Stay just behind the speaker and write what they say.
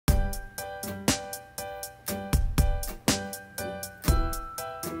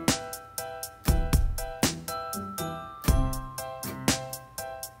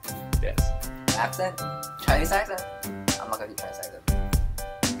accent? Chinese accent? I'm not gonna do Chinese accent.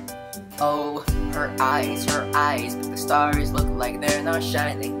 Oh, her eyes, but the stars look like they're not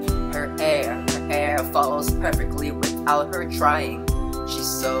shining. Her hair falls perfectly without her trying. She's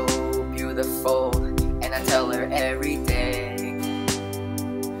so beautiful, and I tell her every day.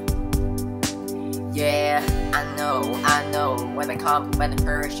 Yeah, I know, when I compliment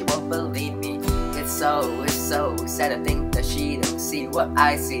her, she won't believe me. It's so sad to think that she don't see what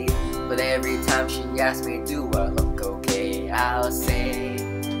I see. But every time she asks me, do I look okay, I'll say,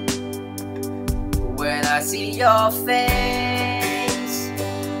 when I see your face,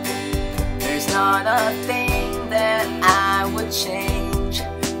 there's not a thing that I would change.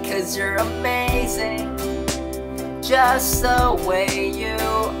 'Cause you're amazing, just the way you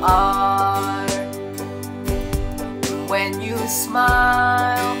are. And when you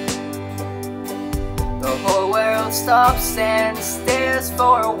smile, the whole world stops and stares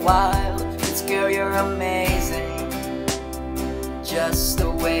for a while. 'Cause girl, you're amazing, just the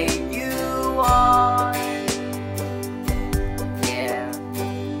way you are. Yeah.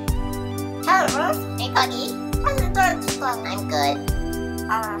 Hello, Woof. Hey, Puggy. How's it going? I'm good.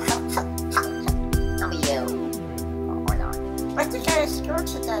 How are you? Or not? What did you go to school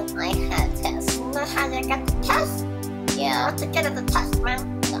today? I had a test. You know how you got the test? Yeah. What did you get at the test, man?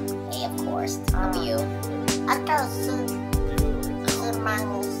 Hey, of course. How are you? I got a C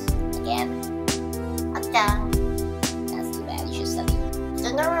minus. Again? Again. That's too bad. You should study. Do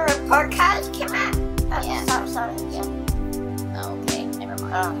you know when report cards came out? Yeah. Sorry. Yeah. Okay, never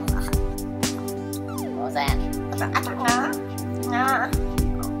mind. What was that? I don't know. No.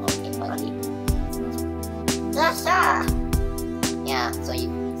 Oh, okay, buddy. Yes, sir. Yeah, so you...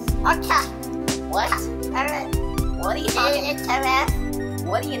 Okay. What? Alright. What are you talking about?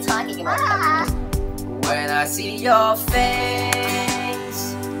 What are you talking about? When I see your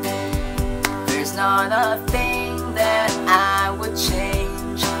face, there's not a thing that I would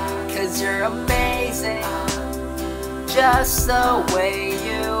change. 'Cause you're amazing, just the way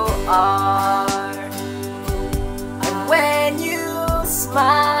you are. And when you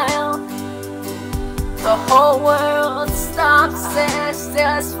smile, the whole world stops and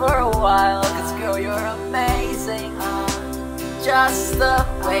stares for a while. 'Cause girl, you're amazing, just the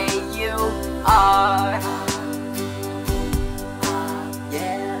way you are.